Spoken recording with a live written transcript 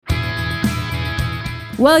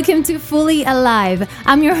Welcome to Fully Alive.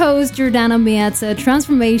 I'm your host, Jordana Miazza,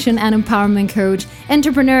 transformation and empowerment coach,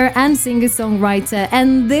 entrepreneur and singer-songwriter,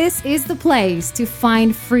 and this is the place to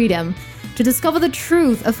find freedom, to discover the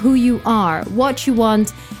truth of who you are, what you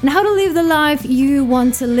want, and how to live the life you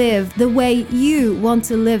want to live the way you want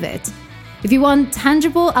to live it. If you want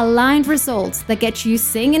tangible, aligned results that get you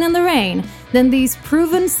singing in the rain, then these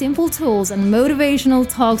proven simple tools and motivational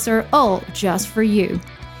talks are all just for you.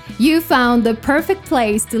 You found the perfect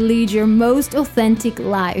place to lead your most authentic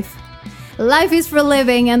life. Life is for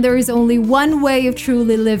living, and there is only one way of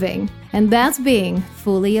truly living, and that's being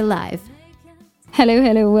fully alive.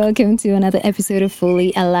 Hello, welcome to another episode of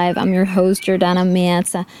Fully Alive. I'm your host, Jordana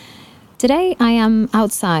Miazza. Today I am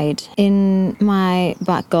outside in my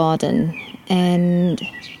back garden, and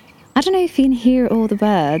I don't know if you can hear all the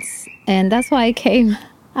birds, and that's why I came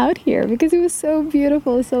out here, because it was so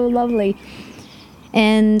beautiful, so lovely.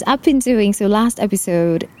 And I've been doing, so last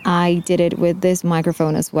episode, I did it with this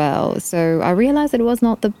microphone as well. So I realized that it was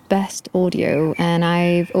not the best audio. And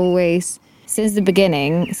I've always, since the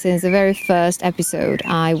beginning, since the very first episode,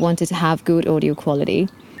 I wanted to have good audio quality.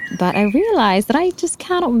 But I realized that I just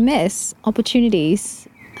cannot miss opportunities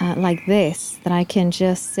like this, that I can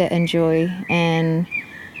just sit, enjoy, and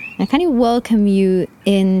I kind of welcome you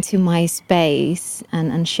into my space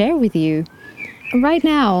and share with you. Right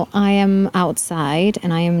now, I am outside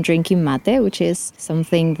and I am drinking mate, which is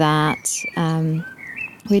something that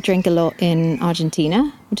we drink a lot in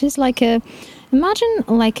Argentina, which is imagine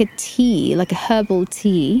like a tea, like a herbal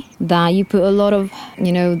tea that you put a lot of,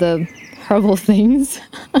 the herbal things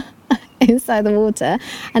inside the water.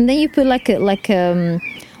 And then you put like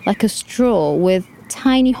a straw with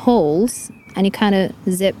tiny holes and you kind of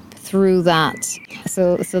zip through that.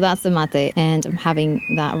 So that's the mate, and I'm having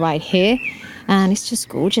that right here. And it's just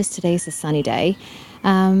gorgeous. Today is a sunny day.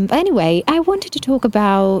 But anyway, I wanted to talk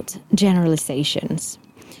about generalizations,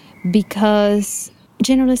 because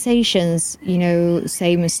generalizations,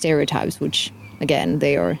 same as stereotypes, which again,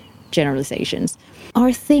 they are generalizations,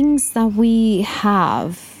 are things that we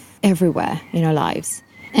have everywhere in our lives.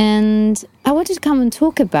 And I wanted to come and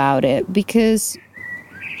talk about it because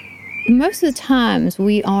most of the times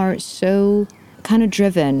we are so kind of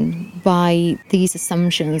driven by these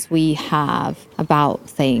assumptions we have about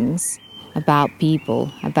things, about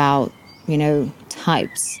people, about,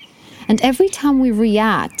 types. And every time we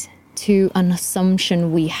react to an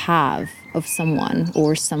assumption we have of someone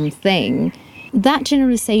or something, that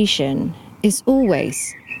generalization is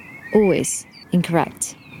always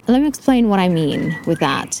incorrect. Let me explain what I mean with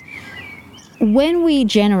that. When we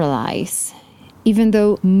generalize, even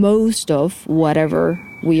though most of whatever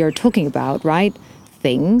we are talking about, right?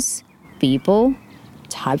 Things, people,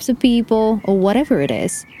 types of people, or whatever it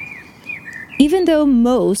is. Even though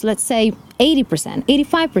most, let's say 80%,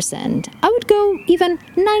 85%, I would go even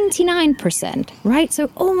 99%, right?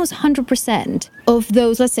 So almost 100% of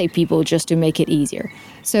those, let's say people, just to make it easier.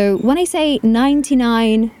 So when I say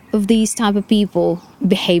 99 of these type of people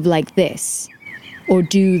behave like this or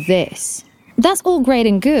do this, that's all great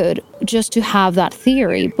and good just to have that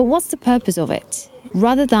theory. But what's the purpose of it?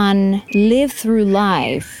 Rather than live through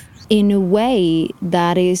life in a way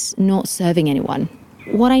that is not serving anyone.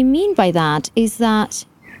 What I mean by that is that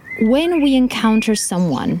when we encounter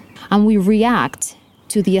someone and we react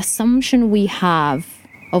to the assumption we have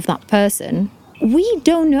of that person, we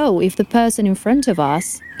don't know if the person in front of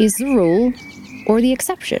us is the rule or the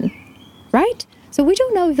exception, right? So we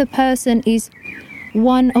don't know if the person is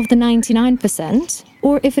one of the 99%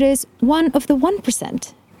 or if it is one of the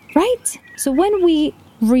 1%. Right? So when we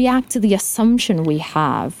react to the assumption we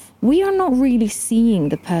have, we are not really seeing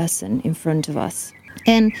the person in front of us.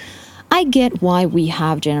 And I get why we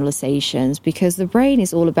have generalizations, because the brain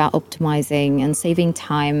is all about optimizing and saving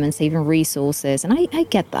time and saving resources. And I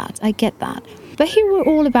get that. But here we're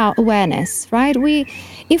all about awareness, right?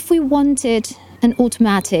 If we wanted an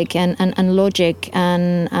automatic and logic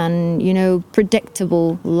and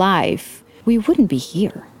predictable life, we wouldn't be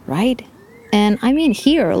here, right? And I mean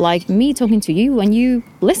here, like me talking to you and you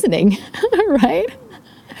listening, right?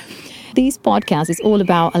 These podcasts is all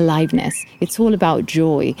about aliveness. It's all about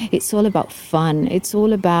joy. It's all about fun. It's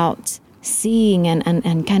all about seeing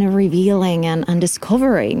and kind of revealing and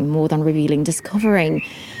discovering, more than revealing, discovering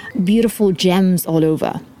beautiful gems all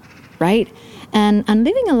over, right? And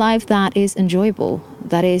living a life that is enjoyable,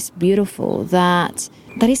 that is beautiful, that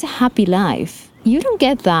is a happy life. You don't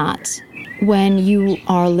get that when you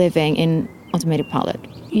are living in automated pilot.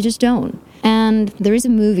 You just don't. And there is a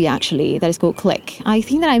movie actually that is called Click. I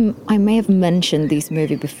think that I may have mentioned this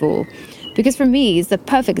movie before, because for me it's the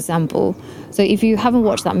perfect example So if you haven't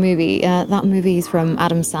watched that movie is from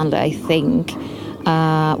Adam Sandler, I think,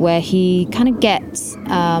 where he kind of gets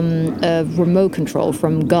a remote control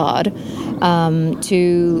from God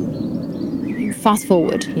to fast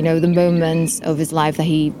forward, the moments of his life that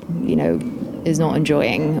he, is not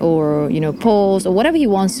enjoying, or, pause, or whatever he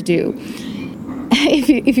wants to do.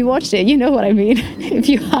 If you watched it, you know what I mean. If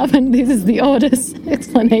you haven't, this is the oddest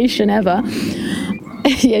explanation ever.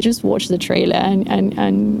 Yeah, just watch the trailer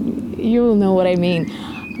and you'll know what I mean.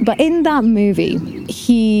 But in that movie,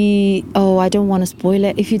 I don't want to spoil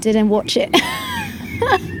it if you didn't watch it.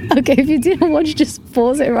 Okay, if you didn't watch, just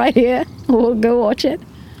pause it right here, or go watch it,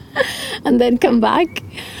 and then come back,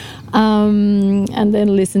 and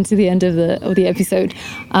then listen to the end of the episode.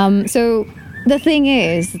 So the thing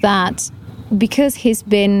is that because he's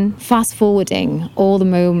been fast forwarding all the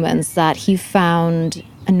moments that he found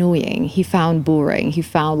annoying, he found boring, he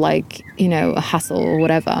found a hassle or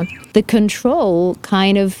whatever, the control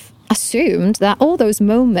kind of assumed that all those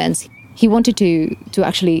moments, he wanted to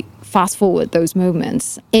actually fast forward those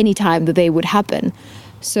moments anytime that they would happen.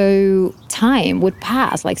 So time would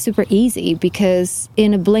pass super easy, because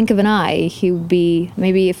in a blink of an eye, he would be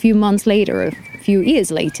maybe a few months later, a few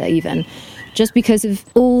years later even, just because of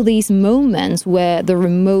all these moments where the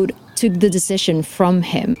remote took the decision from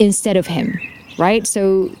him instead of him, right?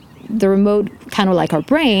 So the remote, kind of like our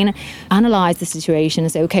brain, analyze the situation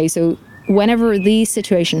and say, okay, so whenever this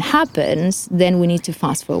situation happens, then we need to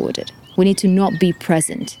fast forward it. We need to not be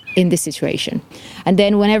present in this situation. And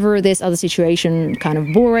then whenever this other situation, kind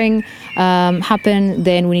of boring, happen,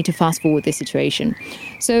 then we need to fast forward this situation.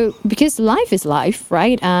 So because life is life,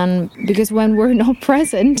 right? And because when we're not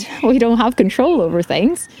present, we don't have control over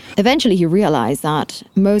things. Eventually he realized that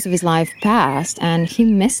most of his life passed and he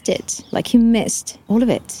missed it. He missed all of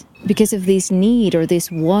it because of this need or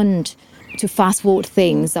this want to fast forward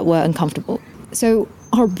things that were uncomfortable. So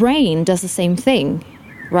our brain does the same thing,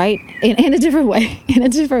 right? In a different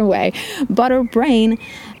way. But our brain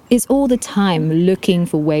is all the time looking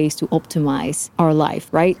for ways to optimize our life,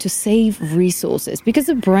 right? To save resources, because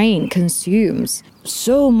the brain consumes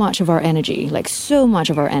so much of our energy,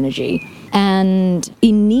 and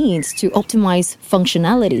it needs to optimize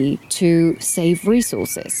functionality to save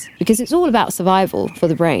resources, because it's all about survival for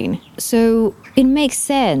the brain. So it makes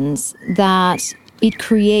sense that it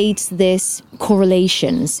creates this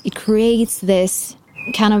correlations, it creates this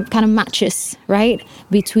kind of matches, right,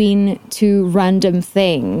 between two random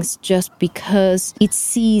things, just because it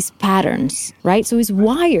sees patterns, right? So it's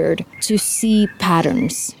wired to see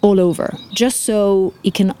patterns all over, just so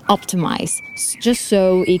it can optimize, just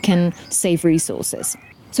so it can save resources.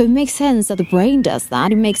 So it makes sense that the brain does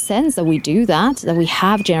that. It makes sense that we do that we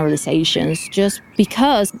have generalizations, just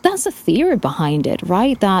because that's a theory behind it,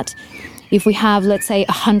 right? That if we have, let's say,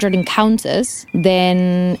 100 encounters,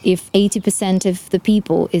 then if 80% of the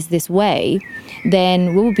people is this way,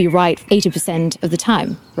 then we will be right 80% of the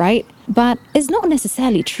time, right? But it's not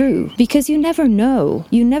necessarily true, because you never know.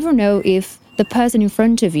 You never know if the person in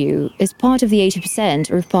front of you is part of the 80%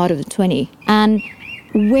 or part of the 20. And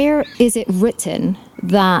where is it written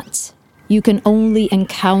that you can only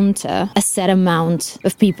encounter a set amount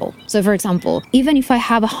of people? So, for example, even if I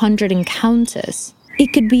have 100 encounters,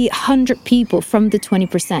 it could be 100 people from the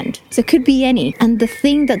 20%. So it could be any. And the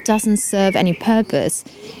thing that doesn't serve any purpose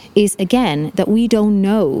is, again, that we don't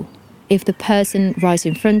know if the person right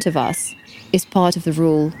in front of us is part of the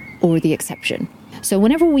rule or the exception. So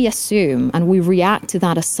whenever we assume and we react to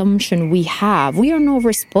that assumption we have, we are not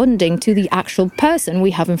responding to the actual person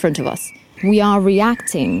we have in front of us. We are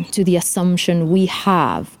reacting to the assumption we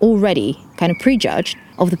have already kind of prejudged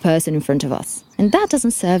of the person in front of us. And that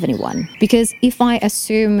doesn't serve anyone, because if I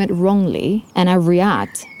assume it wrongly and I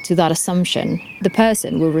react to that assumption, the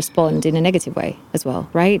person will respond in a negative way as well,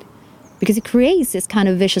 right? Because it creates this kind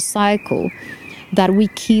of vicious cycle that we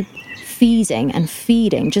keep feeding and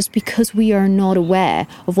feeding just because we are not aware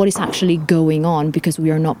of what is actually going on, because we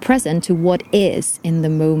are not present to what is in the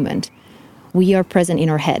moment. We are present in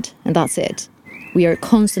our head, and that's it. We are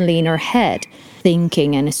constantly in our head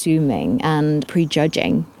thinking and assuming and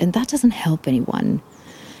prejudging, and that doesn't help anyone.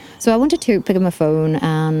 So I wanted to pick up my phone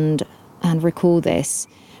and record this,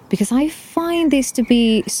 because I find this to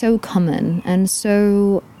be so common and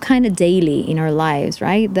so kind of daily in our lives,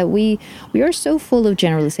 right? That we are so full of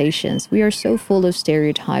generalizations, we are so full of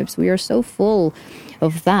stereotypes, we are so full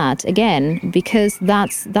of that, again, because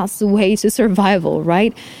that's the way to survival,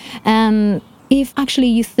 right? And if actually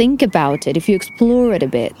you think about it, if you explore it a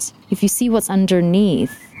bit, if you see what's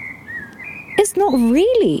underneath, it's not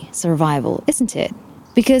really survival, isn't it?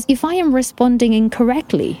 Because if I am responding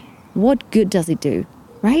incorrectly, what good does it do,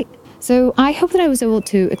 right? So I hope that I was able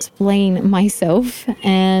to explain myself,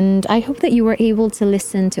 and I hope that you were able to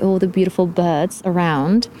listen to all the beautiful birds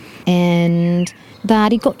around, and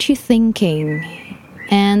that it got you thinking,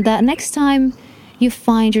 and that next time you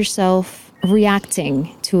find yourself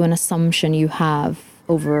reacting to an assumption you have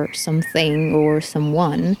over something or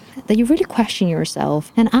someone, that you really question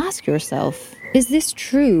yourself and ask yourself, is this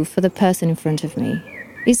true for the person in front of me?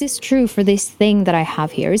 Is this true for this thing that I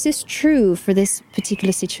have here? Is this true for this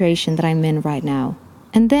particular situation that I'm in right now?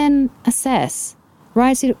 And then assess,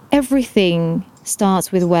 right? So everything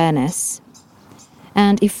starts with awareness.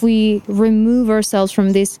 And if we remove ourselves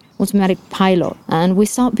from this automatic pilot and we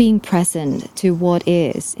start being present to what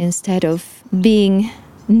is, instead of being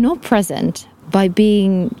not present by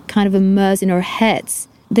being kind of immersed in our heads,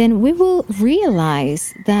 then we will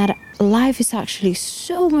realize that life is actually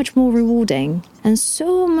so much more rewarding and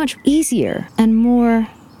so much easier and more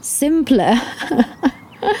simpler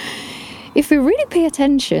if we really pay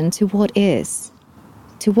attention to what is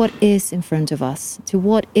in front of us, to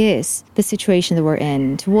what is the situation that we're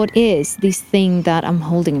in, to what is this thing that I'm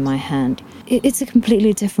holding in my hand. It's a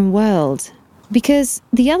completely different world. Because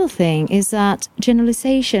the other thing is that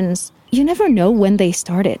generalizations, you never know when they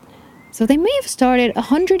started. So they may have started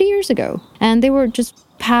 100 years ago and they were just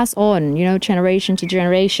passed on, generation to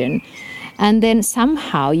generation. And then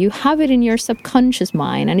somehow you have it in your subconscious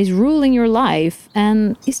mind and is ruling your life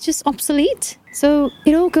and it's just obsolete. So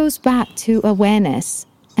it all goes back to awareness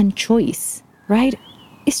and choice, right?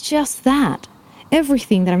 It's just that.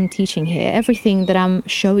 Everything that I'm teaching here, everything that I'm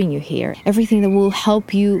showing you here, everything that will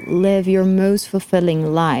help you live your most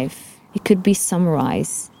fulfilling life, it could be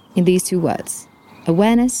summarized in these two words: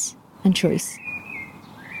 awareness and choice.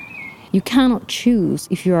 You cannot choose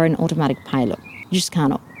if you are an automatic pilot. You just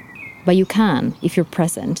cannot. But you can if you're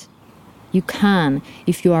present. You can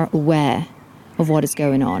if you are aware of what is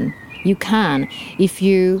going on. You can if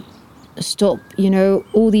you stop,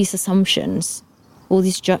 all these assumptions, all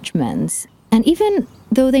these judgments. And even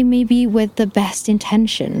though they may be with the best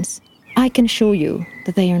intentions, I can assure you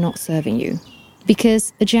that they are not serving you.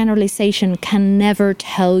 Because a generalization can never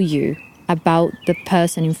tell you about the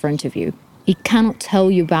person in front of you. It cannot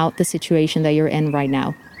tell you about the situation that you're in right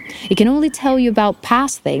now. It can only tell you about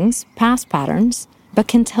past things, past patterns, but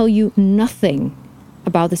can tell you nothing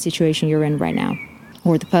about the situation you're in right now,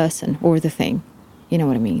 or the person, or the thing. You know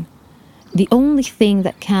what I mean? The only thing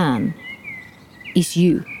that can is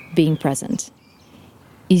you being present,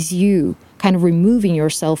 is you kind of removing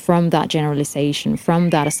yourself from that generalization, from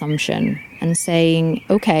that assumption, and saying,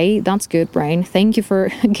 okay, that's good, brain. Thank you for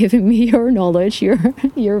giving me your knowledge, your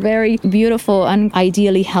very beautiful and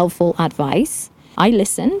ideally helpful advice. I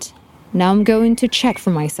listened. Now I'm going to check for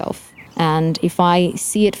myself. And if I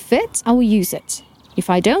see it fit, I will use it. If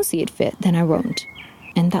I don't see it fit, then I won't.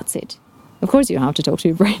 And that's it. Of course you don't have to talk to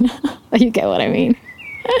your brain. You get what I mean.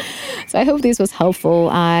 So I hope this was helpful.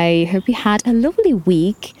 I hope you had a lovely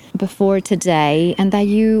week before today and that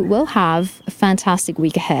you will have a fantastic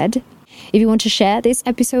week ahead. If you want to share this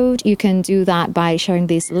episode, you can do that by sharing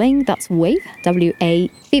this link. That's wave,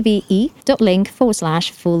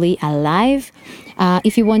 wave.link/fully alive.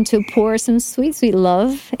 If you want to pour some sweet, sweet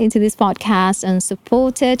love into this podcast and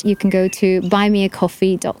support it, you can go to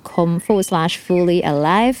buymeacoffee.com/fully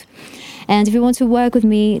alive. And if you want to work with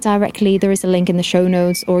me directly, there is a link in the show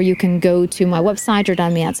notes, or you can go to my website,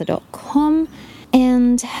 jordanmiazza.com.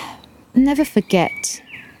 And never forget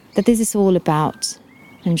that this is all about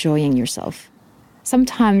enjoying yourself.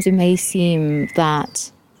 Sometimes it may seem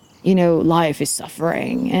that, life is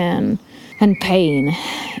suffering and pain.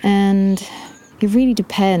 And it really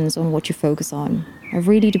depends on what you focus on. It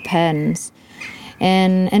really depends.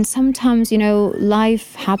 And sometimes,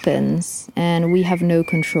 life happens and we have no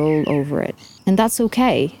control over it. And that's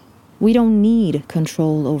okay. We don't need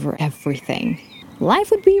control over everything.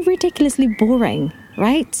 Life would be ridiculously boring,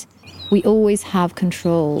 right? We always have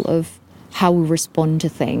control of how we respond to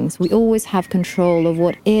things. We always have control of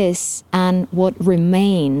what is and what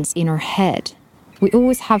remains in our head. We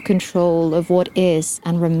always have control of what is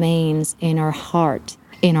and remains in our heart,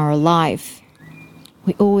 in our life.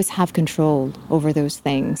 We always have control over those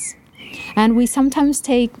things. And we sometimes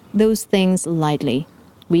take those things lightly.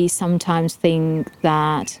 We sometimes think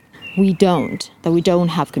that we don't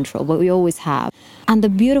have control, but we always have. And the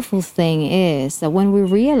beautiful thing is that when we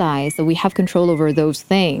realize that we have control over those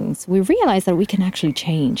things, we realize that we can actually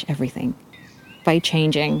change everything by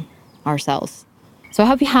changing ourselves. So I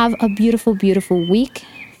hope you have a beautiful, beautiful week.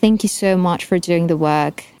 Thank you so much for doing the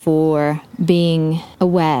work, for being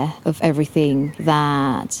aware of everything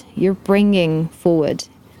that you're bringing forward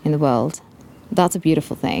in the world. That's a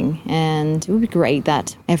beautiful thing. And it would be great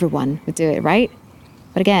that everyone would do it, right?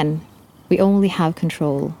 But again, we only have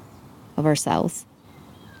control of ourselves.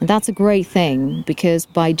 And that's a great thing, because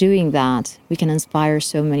by doing that, we can inspire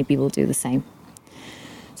so many people to do the same.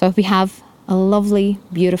 So I hope you have a lovely,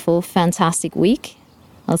 beautiful, fantastic week.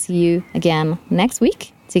 I'll see you again next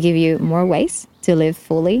week to give you more ways to live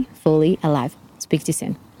fully alive. Speak to you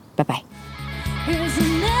soon. Bye-bye.